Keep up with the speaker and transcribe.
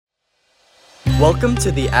Welcome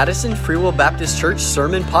to the Addison Free Will Baptist Church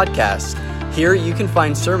Sermon Podcast. Here you can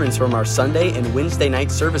find sermons from our Sunday and Wednesday night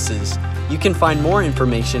services. You can find more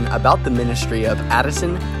information about the ministry of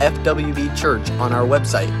Addison FWB Church on our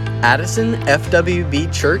website,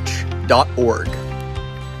 addisonfwbchurch.org.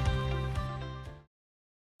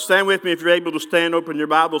 Stand with me if you're able to stand. Open your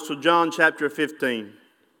Bibles to John chapter 15.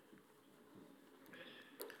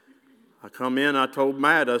 I come in, I told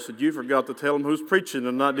Matt, I said, you forgot to tell him who's preaching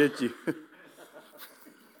tonight, did you?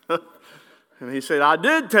 And he said, I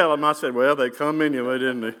did tell him. I said, well, they come anyway,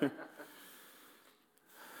 didn't they?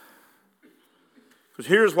 Because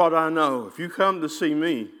here's what I know. If you come to see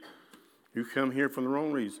me, you come here for the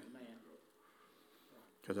wrong reason.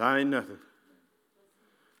 Because I ain't nothing.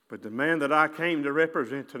 But the man that I came to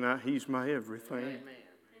represent tonight, he's my everything. Amen.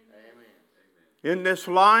 In this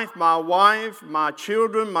life, my wife, my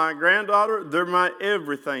children, my granddaughter, they're my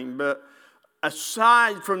everything. But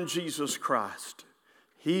aside from Jesus Christ,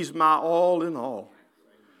 he's my all in all.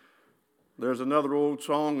 There's another old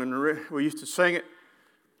song, and we used to sing it.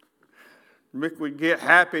 Rick would get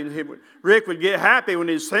happy when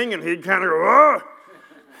he's singing. He'd kind of go, oh!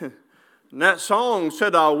 And that song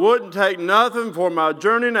said, I wouldn't take nothing for my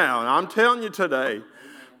journey now. And I'm telling you today,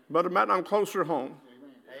 Brother Matt, I'm closer home.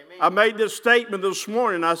 Amen. I made this statement this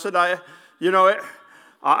morning. I said, I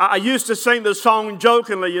used to sing the song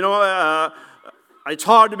jokingly, it's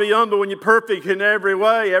hard to be humble when you're perfect in every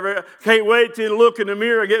way. Can't wait till you look in the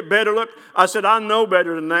mirror and get better look. I said, I know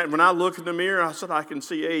better than that. When I look in the mirror, I said, I can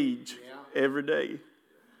see age every day.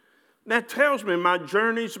 That tells me my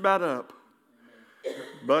journey's about up.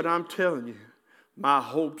 But I'm telling you, my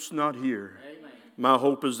hope's not here. Amen. My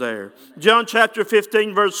hope is there. John chapter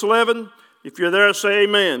 15, verse 11. If you're there, say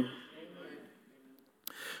amen.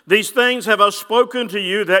 These things have I spoken to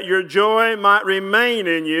you, that your joy might remain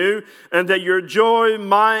in you, and that your joy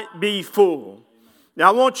might be full. Now,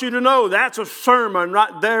 I want you to know that's a sermon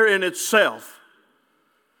right there in itself.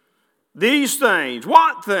 These things,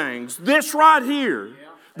 what things? This right here.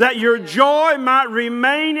 That your joy might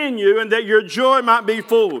remain in you, and that your joy might be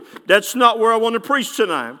full. That's not where I want to preach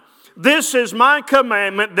tonight. This is my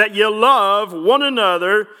commandment, that you love one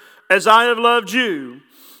another as I have loved you.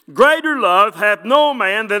 Greater love hath no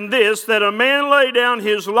man than this, that a man lay down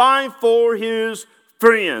his life for his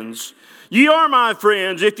friends. Ye are my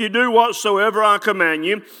friends, if you do whatsoever I command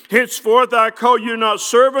you. Henceforth I call you not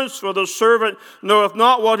servants, for the servant knoweth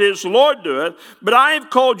not what his Lord doeth. But I have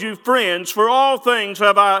called you friends, for all things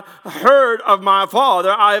have I heard of my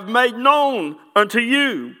Father, I have made known unto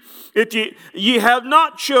you. If ye have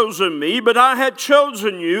not chosen me, but I had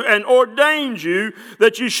chosen you, and ordained you,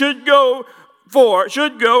 that you should go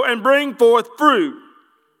and bring forth fruit,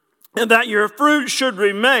 and that your fruit should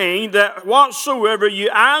remain, that whatsoever you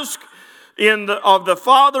ask of the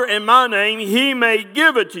Father in my name, he may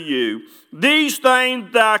give it to you. These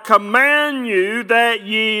things that I command you, that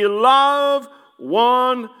ye love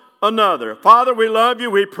one another. Father, we love you.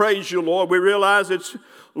 We praise you, Lord. We realize it's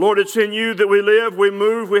in you that we live, we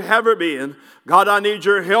move, we have our being. God, I need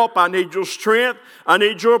your help. I need your strength. I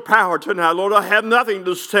need your power tonight. Lord, I have nothing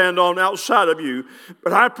to stand on outside of you.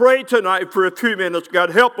 But I pray tonight for a few minutes.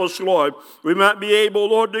 God, help us, Lord. We might be able,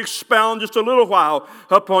 Lord, to expound just a little while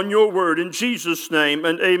upon your word. In Jesus' name,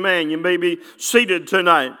 and amen. You may be seated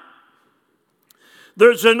tonight.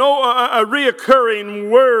 There's a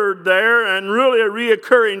reoccurring word there, and really a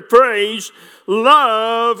reoccurring phrase,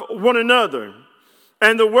 love one another.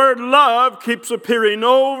 And the word love keeps appearing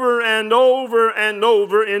over and over and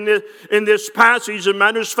over in this passage. As a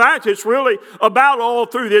matter of fact, it's really about all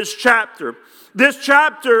through this chapter. This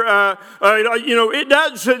chapter, it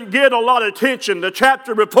doesn't get a lot of attention. The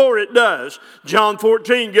chapter before it does. John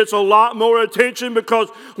 14 gets a lot more attention because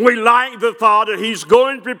we like the thought that he's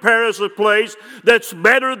going to prepare us a place that's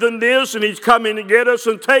better than this, and he's coming to get us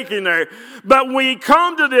and taking there. But we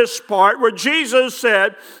come to this part where Jesus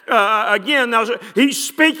said, now he's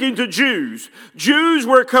speaking to Jews. Jews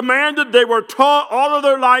were commanded, they were taught all of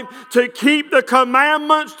their life to keep the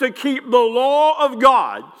commandments, to keep the law of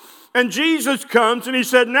God. And Jesus comes and he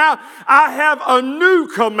said, now I have a new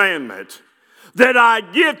commandment that I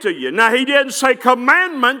give to you. Now he didn't say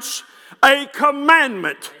commandments, a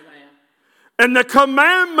commandment. Amen. And the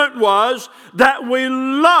commandment was that we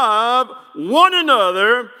love one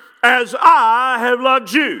another as I have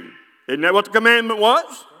loved you. Isn't that what the commandment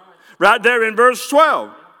was? Right there in verse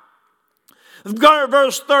 12.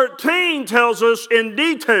 Verse 13 tells us in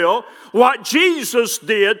detail what Jesus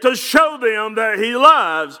did to show them that he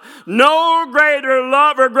loves. No greater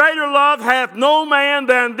love hath no man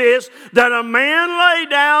than this, that a man lay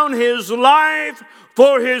down his life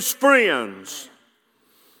for his friends.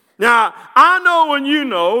 Now, I know and you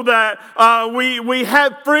know that we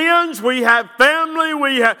have friends, we have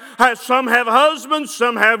family, some have husbands,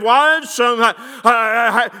 some have wives, some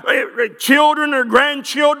have children or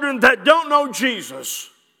grandchildren that don't know Jesus.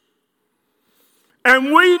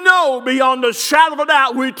 And we know beyond a shadow of a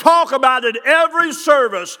doubt, we talk about it every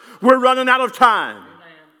service, we're running out of time.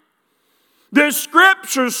 The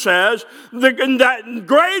scripture says that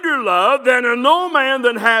greater love than a no man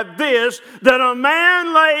than have this, that a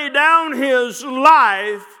man lay down his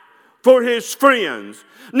life for his friends.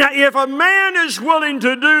 Now, if a man is willing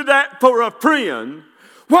to do that for a friend,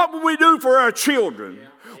 what will we do for our children?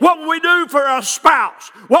 What will we do for our spouse?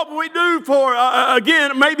 What will we do for,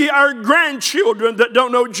 again, maybe our grandchildren that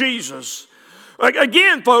don't know Jesus?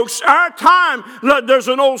 Again, folks, our time, there's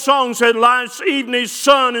an old song that said, life's evening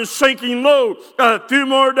sun is sinking low. A few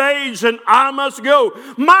more days and I must go.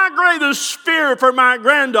 My greatest fear for my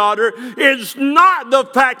granddaughter is not the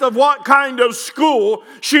fact of what kind of school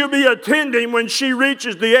she'll be attending when she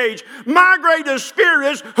reaches the age. My greatest fear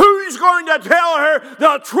is who's going to tell her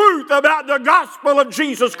the truth about the gospel of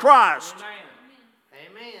Jesus Christ.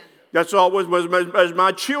 That's always as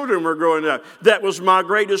my children were growing up. That was my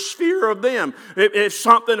greatest fear of them. If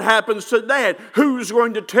something happens to Dad, who's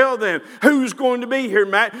going to tell them? Who's going to be here,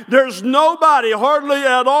 Matt? There's nobody hardly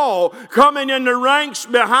at all coming in the ranks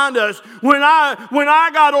behind us. When I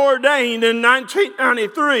got ordained in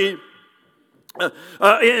 1993,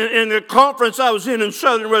 in the conference I was in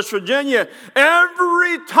southern West Virginia,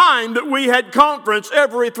 every time that we had conference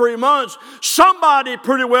every 3 months, somebody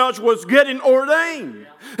pretty well was getting ordained.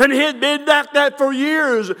 And he had been like that for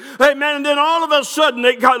years. Amen. And then all of a sudden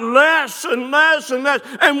it got less and less and less.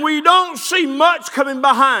 And we don't see much coming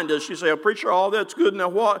behind us. You say, oh, preacher, all that's good. Now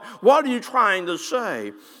what are you trying to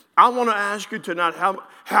say? I want to ask you tonight,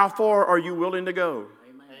 how far are you willing to go?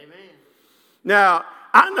 Amen. Now,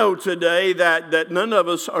 I know today that none of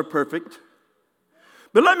us are perfect.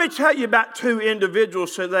 But let me tell you about two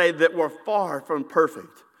individuals today that were far from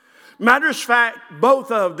perfect. Matter of fact,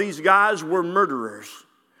 both of these guys were murderers.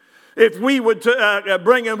 If we would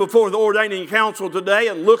bring them before the ordaining council today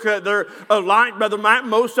and look at their life, Brother Mike,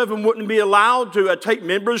 most of them wouldn't be allowed to take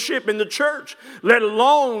membership in the church, let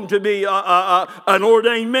alone to be an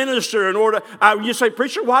ordained minister. You say,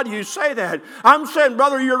 preacher, why do you say that? I'm saying,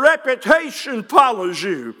 brother, your reputation follows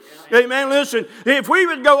you. Amen. Listen, if we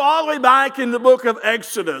would go all the way back in the book of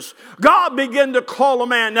Exodus, God began to call a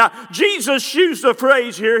man. Now, Jesus used the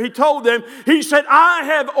phrase here. He told them, he said, I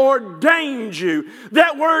have ordained you.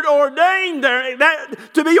 That word ordained there,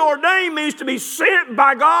 to be ordained means to be sent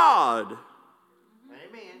by God.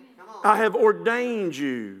 Amen. Come on. I have ordained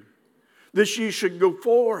you that you should go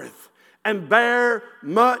forth and bear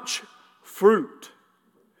much fruit.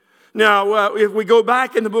 Now, if we go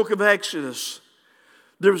back in the book of Exodus,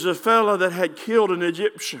 there was a fellow that had killed an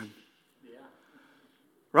Egyptian. Yeah.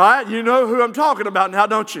 Right? You know who I'm talking about now,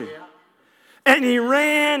 don't you? Yeah. And he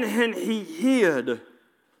ran and he hid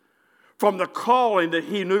from the calling that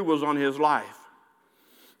he knew was on his life.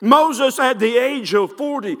 Moses, at the age of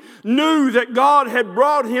 40, knew that God had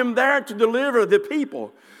brought him there to deliver the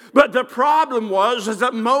people. But the problem was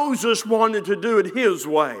that Moses wanted to do it his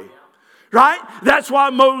way. Right? That's why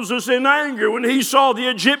Moses, in anger, when he saw the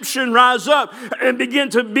Egyptian rise up and begin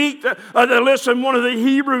to beat, one of the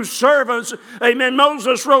Hebrew servants, amen,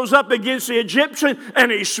 Moses rose up against the Egyptian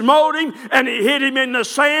and he smote him and he hit him in the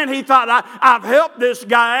sand. He thought, I've helped this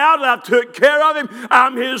guy out. I've took care of him.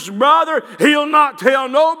 I'm his brother. He'll not tell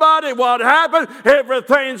nobody what happened.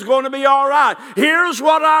 Everything's going to be all right. Here's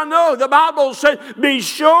what I know. The Bible said, be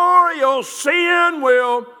sure your sin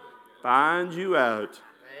will find you out.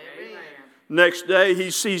 Next day,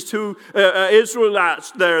 he sees two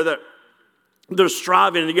Israelites there that they're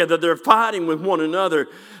striving together. They're fighting with one another.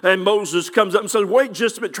 And Moses comes up and says, wait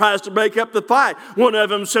just a minute, tries to break up the fight. One of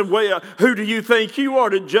them said, well, who do you think you are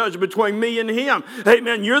to judge between me and him?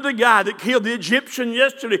 Amen. You're the guy that killed the Egyptian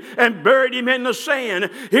yesterday and buried him in the sand.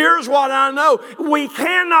 Here's what I know. We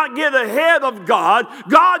cannot get ahead of God.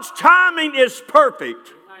 God's timing is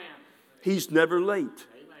perfect. He's never late.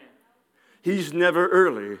 He's never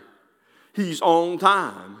early. He's on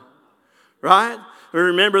time, right?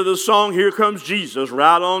 Remember the song, Here Comes Jesus,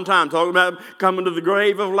 right on time, talking about coming to the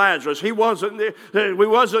grave of Lazarus. He wasn't there. We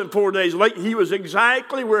wasn't 4 days late. He was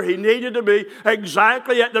exactly where he needed to be,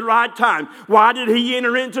 exactly at the right time. Why did he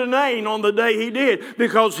enter into Nain on the day he did?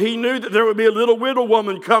 Because he knew that there would be a little widow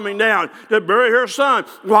woman coming down to bury her son.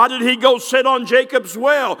 Why did he go sit on Jacob's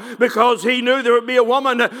well? Because he knew there would be a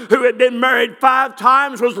woman who had been married 5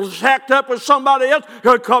 times, was shacked up with somebody else,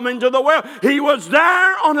 who had come into the well. He was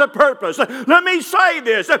there on a purpose. Let me say say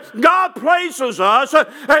this. God places us,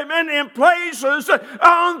 amen, in places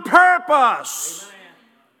on purpose.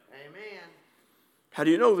 Amen. How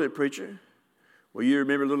do you know that, preacher? Well, you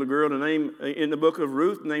remember a little girl in the book of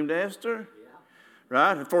Ruth named Esther?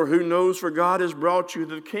 Right? For who knows, for God has brought you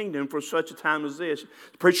to the kingdom for such a time as this.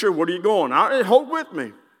 Preacher, what are you going? Hold with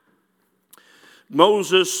me.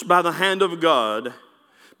 Moses, by the hand of God,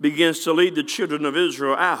 begins to lead the children of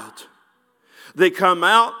Israel out. They come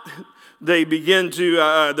out. They begin to,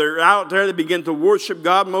 they're out there. They begin to worship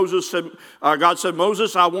God. God said,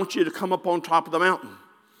 Moses, I want you to come up on top of the mountain.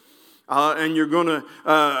 And you're going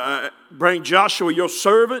to bring Joshua, your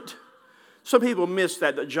servant. Some people miss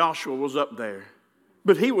that Joshua was up there.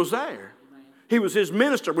 But he was there. He was his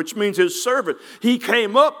minister, which means his servant. He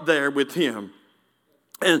came up there with him.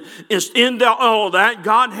 And in all of that,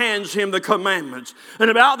 God hands him the commandments. And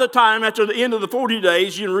about the time after the end of the 40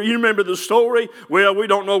 days, you remember the story? Well, we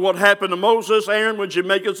don't know what happened to Moses. Aaron, would you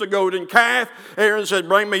make us a golden calf? Aaron said,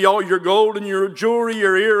 bring me all your gold and your jewelry,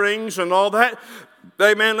 your earrings and all that.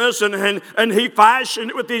 Amen, listen, and he fashioned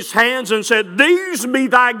it with his hands and said, these be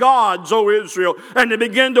thy gods, O Israel. And they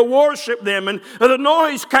began to worship them. And the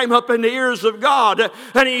noise came up in the ears of God.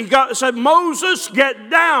 And he said, Moses, get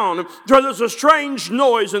down, for there's a strange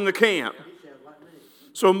noise in the camp.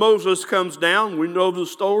 So Moses comes down. We know the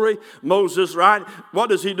story. Moses, right? What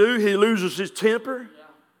does he do? He loses his temper.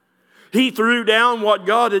 He threw down what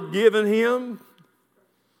God had given him.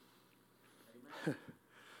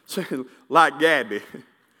 Like Gabby.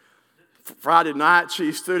 Friday night,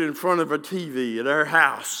 she stood in front of her TV at her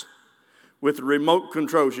house with the remote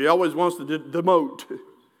control. She always wants to demote.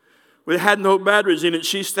 It had no batteries in it.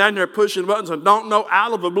 She's standing there pushing buttons and don't know,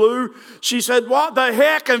 out of the blue. She said, what the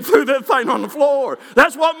heck? And threw that thing on the floor.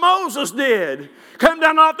 That's what Moses did. Come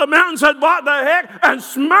down off the mountain and said, what the heck? And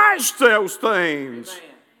smashed those things. Amen.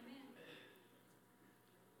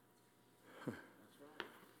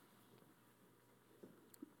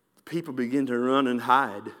 People begin to run and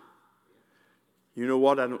hide. You know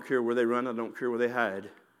what? I don't care where they run. I don't care where they hide.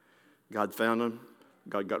 God found them.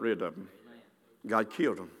 God got rid of them. God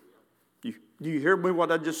killed them. Do you hear me what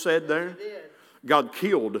I just said there? God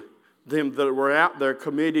killed them that were out there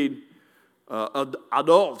committing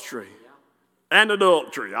adultery. And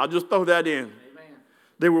adultery. I'll just throw that in.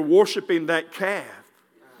 They were worshiping that calf.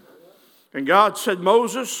 And God said,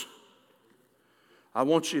 Moses, I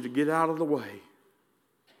want you to get out of the way.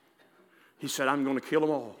 He said, I'm going to kill them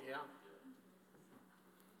all. Yeah.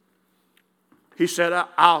 He said,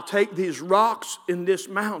 I'll take these rocks in this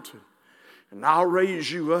mountain and I'll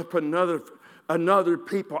raise you up another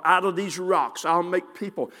people out of these rocks. I'll make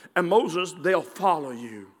people. And Moses, they'll follow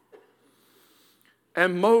you.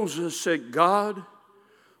 And Moses said, God,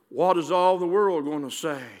 what is all the world going to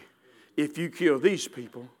say if you kill these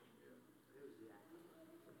people?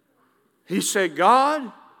 He said,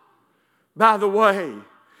 God, by the way,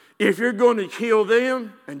 if you're going to kill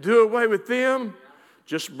them and do away with them,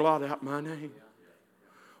 just blot out my name.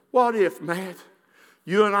 What if, Matt,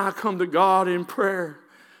 you and I come to God in prayer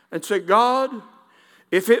and say, God,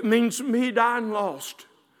 if it means me dying lost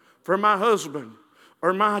for my husband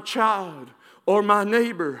or my child or my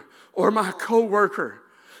neighbor or my co-worker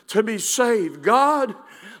to be saved, God,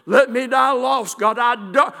 let me die lost. God,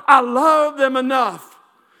 I love them enough.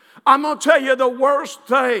 I'm going to tell you the worst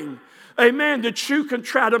thing, amen, that you can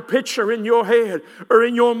try to picture in your head or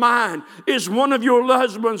in your mind is one of your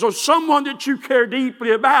husbands or someone that you care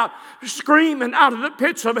deeply about screaming out of the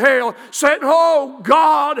pits of hell saying, oh,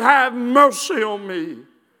 God, have mercy on me.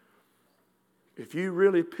 If you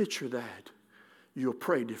really picture that, you'll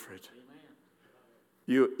pray different.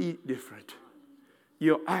 You'll eat different.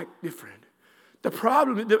 You'll act different. The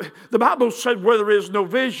problem, the Bible said where there is no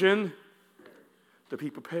vision, the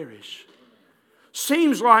people perish.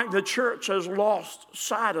 Seems like the church has lost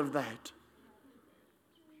sight of that.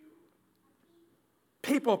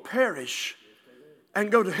 People perish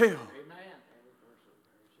and go to hell.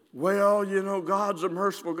 Well, you know, God's a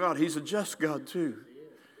merciful God. He's a just God too.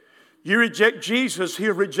 You reject Jesus,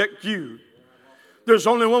 He'll reject you. There's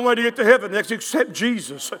only one way to get to heaven. That's accept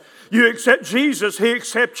Jesus. You accept Jesus, He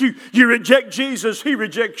accepts you. You reject Jesus, He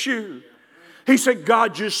rejects you. He said,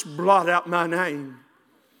 God, just blot out my name.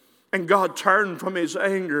 And God turned from His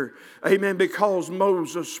anger, amen, because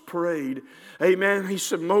Moses prayed. Amen. He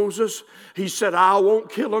said, Moses, he said, I won't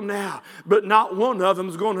kill them now, but not one of them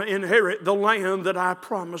is going to inherit the land that I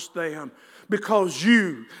promised them because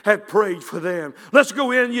you have prayed for them. Let's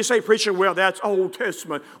go in. You say, preacher, well, that's Old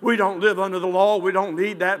Testament. We don't live under the law. We don't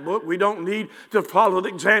need that book. We don't need to follow the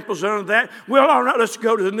examples under that. Well, all right, let's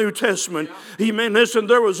go to the New Testament. Amen. Listen,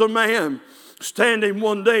 there was a man. standing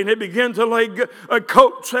one day, and they began to lay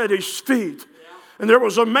coats at his feet. And there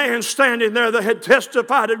was a man standing there that had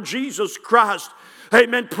testified of Jesus Christ.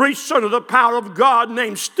 Amen. Preached under the power of God,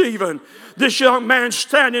 named Stephen. This young man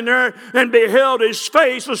standing there and beheld his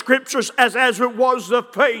face, the scriptures, as it was the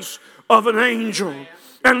face of an angel.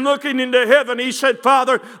 And looking into heaven, he said,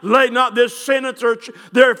 Father, lay not this sin at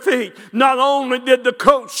their feet. Not only did the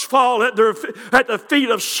coats fall at the feet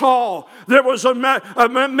of Saul, there was a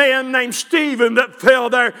man named Stephen that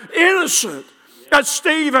fell there innocent. That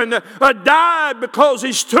Stephen died because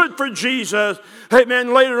he stood for Jesus.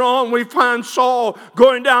 Amen. Later on, we find Saul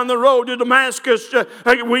going down the road to Damascus.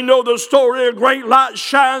 We know the story. A great light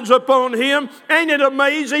shines upon him. Ain't it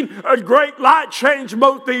amazing? A great light changed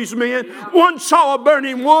both these men. One saw a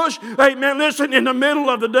burning bush, amen, listen, in the middle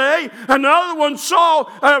of the day. And the other one saw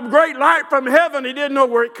a great light from heaven. He didn't know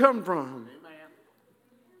where it come from.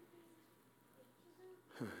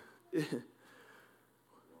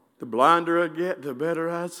 The blinder I get, the better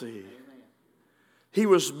I see. He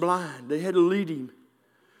was blind. They had to lead him.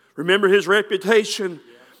 Remember his reputation.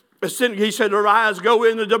 He said, arise, go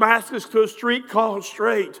into Damascus to a street called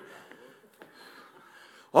Straight.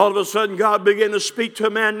 All of a sudden, God began to speak to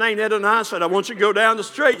a man named Ananias. Said, I want you to go down the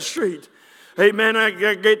Straight Street. Amen. I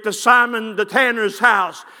get to Simon the tanner's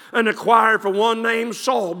house and inquire for one named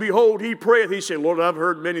Saul. Behold, he prayeth. He said, Lord, I've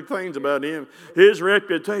heard many things about him. His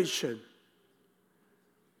reputation.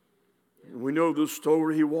 We know the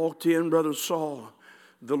story. He walked in, Brother Saul,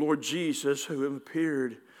 the Lord Jesus, who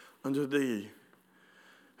appeared unto thee.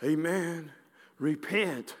 Amen.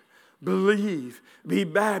 Repent, believe, be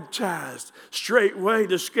baptized. Straightway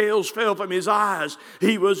the scales fell from his eyes.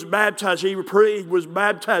 He was baptized. He prayed, was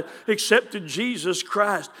baptized, accepted Jesus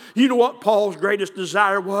Christ. You know what Paul's greatest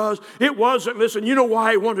desire was? It wasn't, listen, you know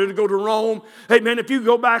why he wanted to go to Rome? Amen. If you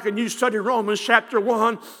go back and you study Romans chapter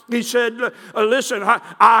 1, he said, listen,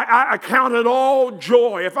 I count it all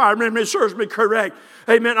joy, if I remember it serves me correct.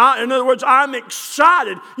 Amen. In other words, I'm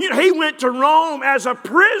excited. He went to Rome as a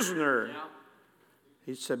prisoner. Yeah.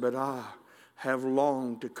 He said, but I have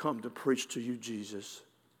longed to come to preach to you, Jesus.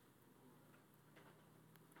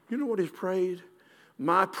 You know what he prayed?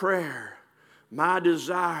 My prayer, my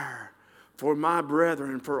desire for my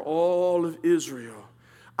brethren, for all of Israel.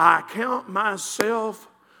 I count myself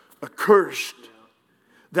accursed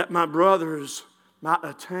that my brothers might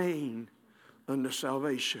attain unto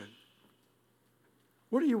salvation.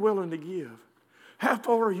 What are you willing to give? How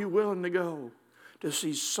far are you willing to go to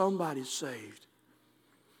see somebody saved?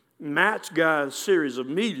 Matt's got a series of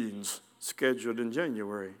meetings scheduled in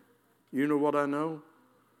January. You know what I know?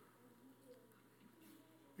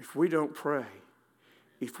 If we don't pray,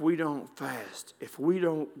 if we don't fast, if we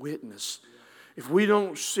don't witness, if we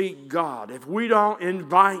don't seek God, if we don't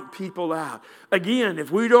invite people out, again,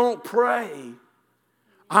 if we don't pray,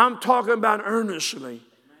 I'm talking about earnestly,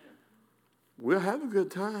 we'll have a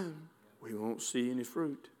good time. We won't see any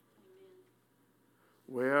fruit.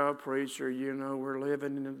 Well, preacher, you know, we're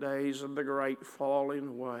living in the days of the great falling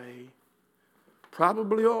away.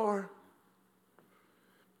 Probably are.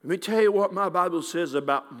 Let me tell you what my Bible says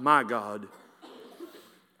about my God.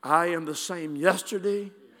 I am the same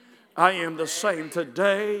yesterday. I am the same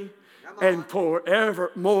today and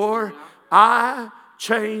forevermore. I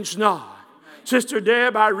change not. Sister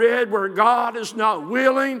Deb, I read where God is not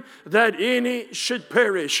willing that any should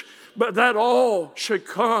perish, but that all should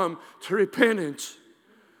come to repentance.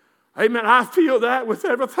 Amen. I feel that with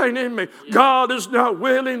everything in me. God is not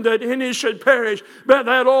willing that any should perish, but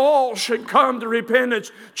that all should come to repentance.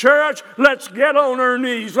 Church, let's get on our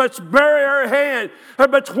knees. Let's bury our hand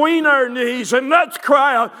between our knees and let's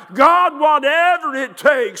cry out, God, whatever it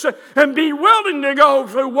takes, and be willing to go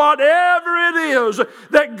through whatever it is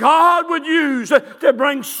that God would use to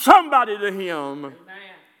bring somebody to Him. Amen.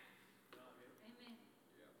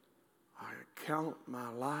 I count my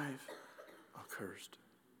life accursed.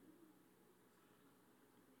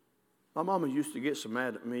 My mama used to get so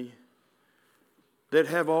mad at me. They'd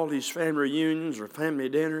have all these family reunions or family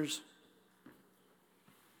dinners.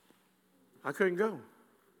 I couldn't go.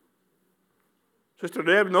 Sister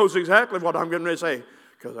Deb knows exactly what I'm getting ready to say.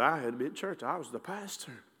 Because I had to be at church. I was the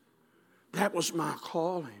pastor. That was my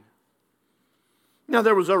calling. Now,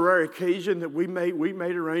 there was a rare occasion that we made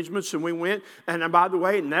arrangements and we went. And by the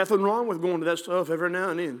way, nothing wrong with going to that stuff every now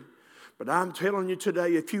and then. But I'm telling you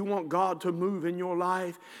today, if you want God to move in your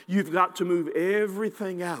life, you've got to move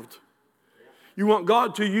everything out. You want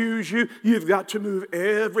God to use you, you've got to move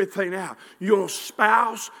everything out. Your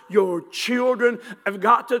spouse, your children have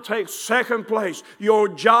got to take second place. Your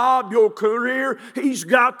job, your career, He's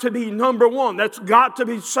got to be number one. That's got to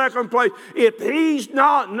be second place. If He's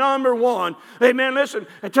not number one, amen, listen,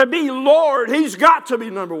 to be Lord, He's got to be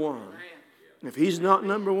number one. If He's not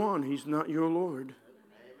number one, He's not your Lord.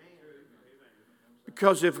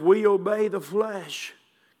 Because if we obey the flesh,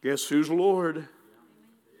 guess who's Lord?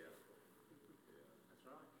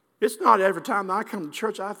 It's not every time I come to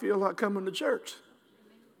church I feel like coming to church.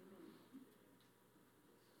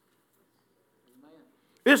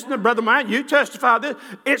 It's not, Brother Mike, you testify this.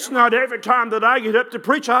 It's not every time that I get up to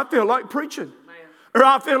preach I feel like preaching. Or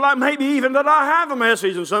I feel like maybe even that I have a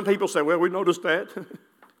message. And some people say, well, we noticed that.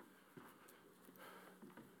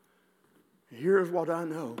 Here's what I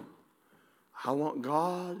know. I want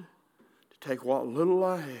God to take what little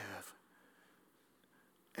I have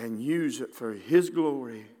and use it for His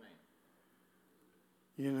glory.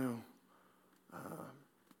 You know,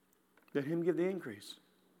 let Him give the increase.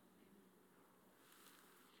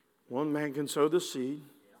 One man can sow the seed.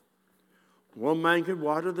 One man can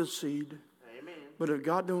water the seed. Amen. But if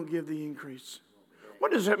God don't give the increase,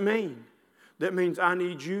 what does that mean? That means I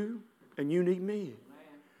need you and you need me.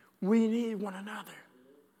 We need one another.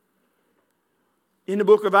 In the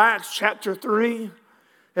book of Acts, chapter 3,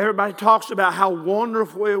 everybody talks about how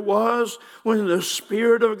wonderful it was when the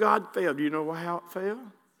Spirit of God fell. Do you know how it fell?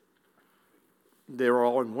 They were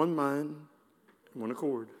all in one mind, one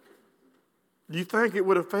accord. Do you think it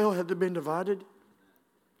would have failed had they been divided?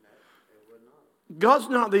 God's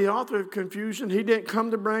not the author of confusion. He didn't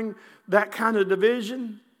come to bring that kind of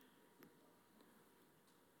division.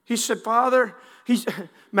 He said, Father,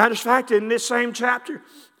 matter of fact, in this same chapter,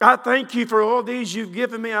 I thank you for all these you've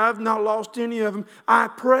given me. I've not lost any of them. I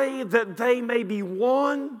pray that they may be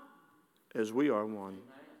one as we are one.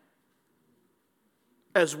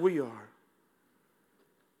 As we are.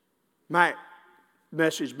 Matt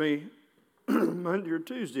messaged me Monday or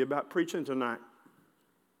Tuesday about preaching tonight.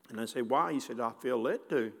 And I said, why? He said, I feel led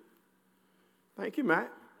to. Thank you,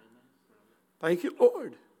 Matt. Thank you,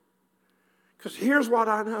 Lord. Because here's what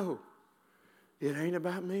I know. It ain't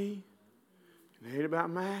about me. It ain't about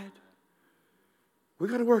Matt. We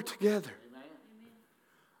got to work together.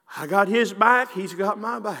 I got his back. He's got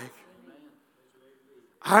my back.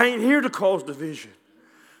 I ain't here to cause division.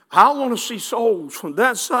 I want to see souls from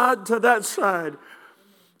that side to that side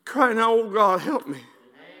crying out, oh God, help me.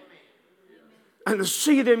 And to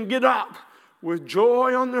see them get up with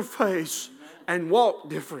joy on their face and walk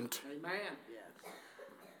different.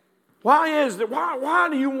 Why is that? Why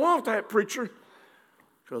do you want that, preacher?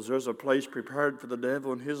 Because there's a place prepared for the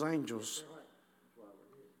devil and his angels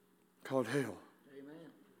called hell.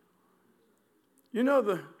 You know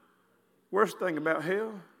the worst thing about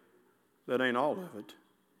hell? That ain't all of it.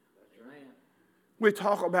 We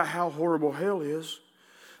talk about how horrible hell is.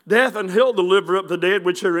 Death and hell deliver up the dead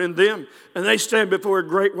which are in them, and they stand before a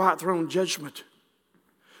great white throne judgment.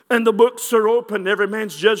 And the books are opened. Every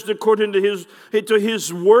man's judged according to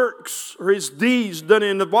his works or his deeds done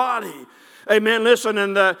in the body. Amen. Listen,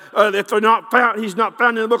 and if they're not found, he's not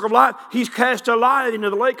found in the book of life. He's cast alive into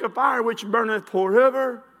the lake of fire, which burneth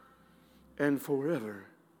forever and forever.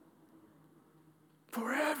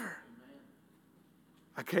 Forever.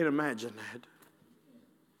 I can't imagine that.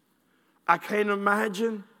 I can't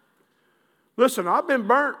imagine. Listen, I've been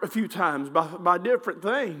burnt a few times by different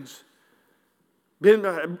things.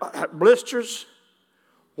 Been blisters,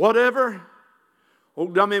 whatever.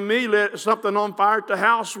 Old dummy me lit something on fire at the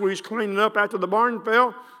house we was cleaning up after the barn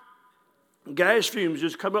fell. Gas fumes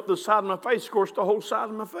just come up the side of my face, scorched the whole side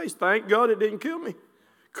of my face. Thank God it didn't kill me.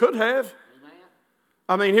 Could have.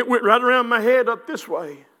 I mean, it went right around my head up this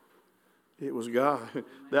way. It was God.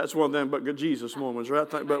 That's one thing but good Jesus moments, right?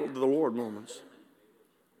 Think about the Lord moments.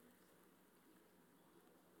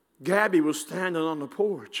 Gabby was standing on the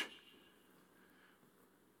porch.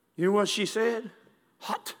 You know what she said?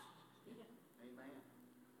 Hot.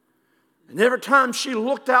 And every time she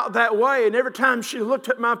looked out that way and every time she looked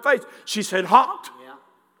at my face, she said, hot. Yeah.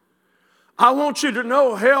 I want you to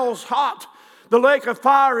know hell's hot. The lake of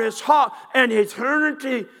fire is hot. And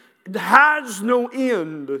eternity has no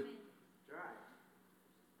end.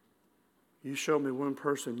 You show me one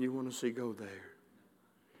person you want to see go there.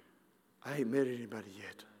 I ain't met anybody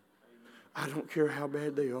yet. I don't care how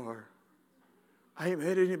bad they are. I ain't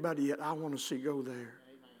met anybody yet I want to see go there.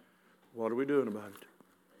 What are we doing about it?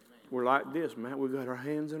 We're like this, man. We've got our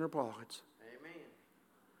hands in our pockets.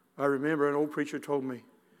 I remember an old preacher told me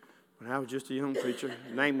when I was just a young preacher,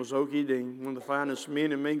 his name was Okie Dean, one of the finest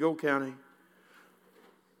men in Mingo County.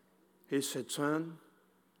 He said, son,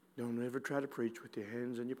 don't ever try to preach with your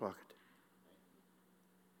hands in your pocket.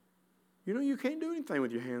 You know you can't do anything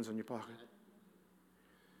with your hands in your pocket.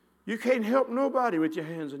 You can't help nobody with your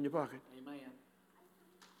hands in your pocket. Amen.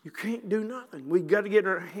 You can't do nothing. We've got to get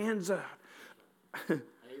our hands out. Amen.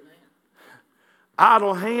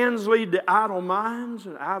 Idle hands lead to idle minds,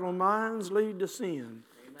 and idle minds lead to sin.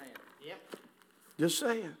 Amen. Yep. Just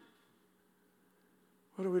saying.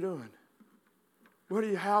 What are we doing?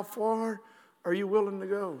 How far are you willing to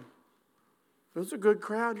go? There's a good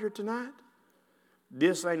crowd here tonight.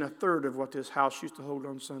 This ain't a third of what this house used to hold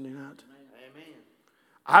on Sunday night. Amen.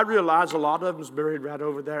 I realize a lot of them's buried right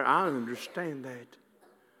over there. I understand that.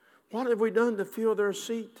 What have we done to fill their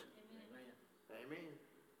seat? Amen.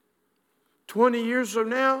 20 years from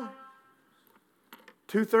now,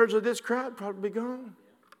 2/3 of this crowd probably be gone.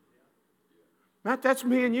 Matt, that's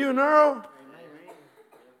me and you and Earl.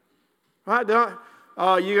 Right?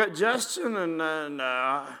 You got Justin and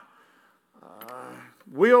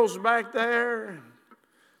Will's back there.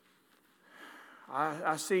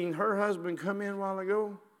 I seen her husband come in a while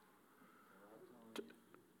ago.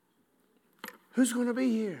 Who's going to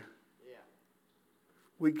be here? Yeah.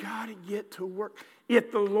 We got to get to work.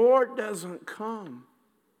 If the Lord doesn't come,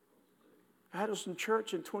 Addison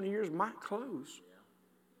Church in 20 years might close.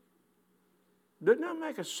 Doesn't that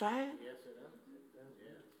make us sad? Yes, it does.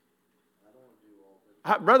 Yeah. I don't want to do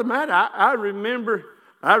all this. Brother Matt, I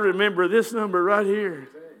remember this number right here.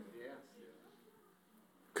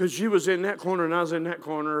 Because you was in that corner and I was in that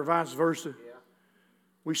corner, or vice versa. Yeah.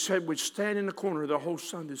 We said we'd stand in the corner the whole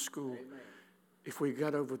Sunday school. Amen. If we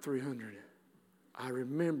got over 300. I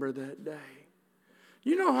remember that day.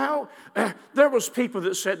 You know how there was people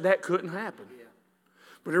that said that couldn't happen. Yeah.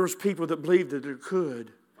 But there was people that believed that it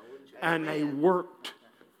could. And they worked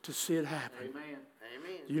to see it happen. Amen.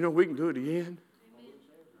 Amen. You know we can do it again.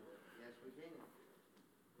 Yes, we can.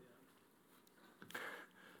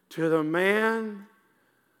 To the man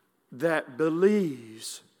that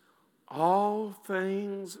believes, all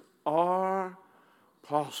things are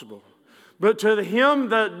possible. But to him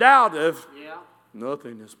that doubteth,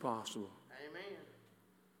 nothing is possible. Amen.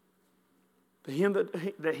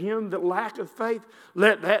 To him that lacketh faith,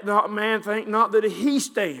 let that not man think not that he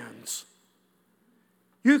stands.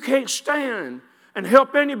 You can't stand and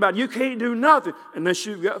help anybody. You can't do nothing unless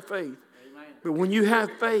you've got faith. Amen. But when you have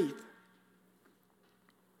faith,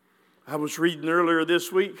 I was reading earlier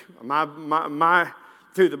this week. My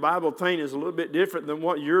through the Bible thing is a little bit different than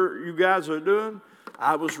what you guys are doing.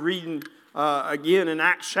 I was reading again in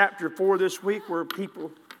Acts chapter 4 this week where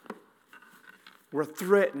people were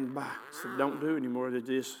threatened by, said, don't do any more of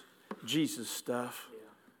this Jesus stuff. Yeah.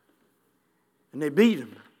 And they beat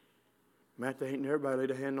him. Matt, they ain't everybody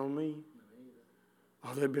laid a hand on me.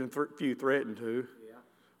 Oh, there have been a few threatened to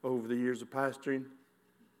over the years of pastoring.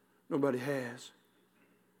 Nobody has.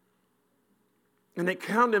 And they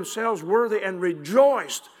counted themselves worthy and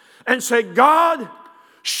rejoiced and said, God,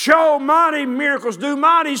 show mighty miracles, do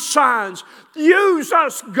mighty signs. Use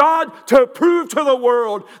us, God, to prove to the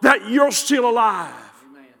world that you're still alive.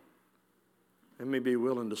 Amen. Let me be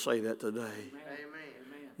willing to say that today. Amen.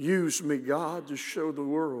 Use me, God, to show the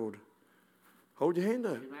world. Hold your hand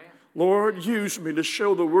up. Amen. Lord, use me to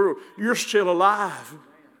show the world you're still alive. Amen.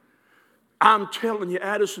 I'm telling you,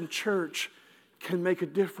 Addison Church can make a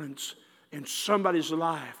difference in somebody's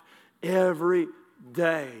life every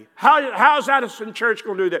day. How's Addison Church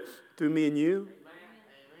going to do that? Through me and you. Amen.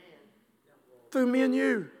 Through me and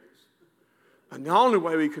you. And the only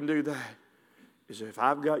way we can do that is if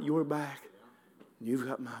I've got your back and you've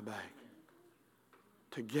got my back.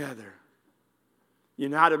 Together.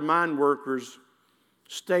 United Mine Workers'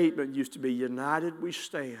 statement used to be, united we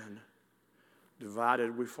stand,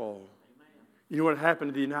 divided we fall. You know what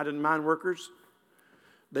happened to the United Mine Workers?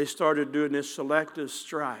 They started doing this selective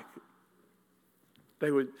strike.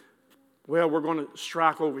 They would, we're going to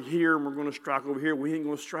strike over here and we're going to strike over here. We ain't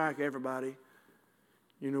going to strike everybody.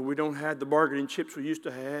 You know, we don't have the bargaining chips we used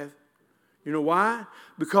to have. You know why?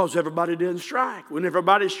 Because everybody didn't strike. When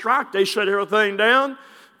everybody struck, they shut everything down.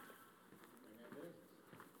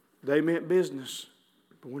 They meant business.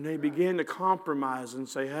 But when they began to compromise and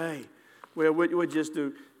say, hey, well, we'll just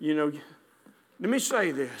do, you know, let me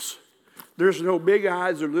say this. There's no big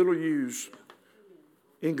I's or little U's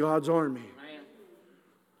in God's army.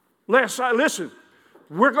 Listen,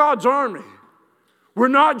 we're God's army. We're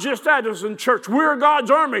not just Addison Church. We're God's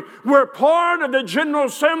army. We're part of the General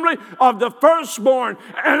Assembly of the firstborn.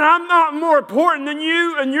 And I'm not more important than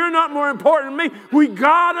you, and you're not more important than me. We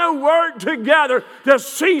got to work together to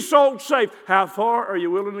see souls saved. How far are you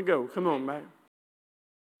willing to go? Come on, man.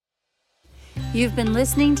 You've been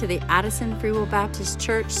listening to the Addison Free Will Baptist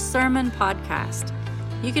Church Sermon Podcast.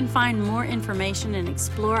 You can find more information and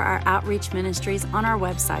explore our outreach ministries on our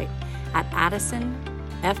website at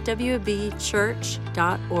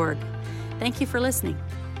addisonfwbchurch.org. Thank you for listening.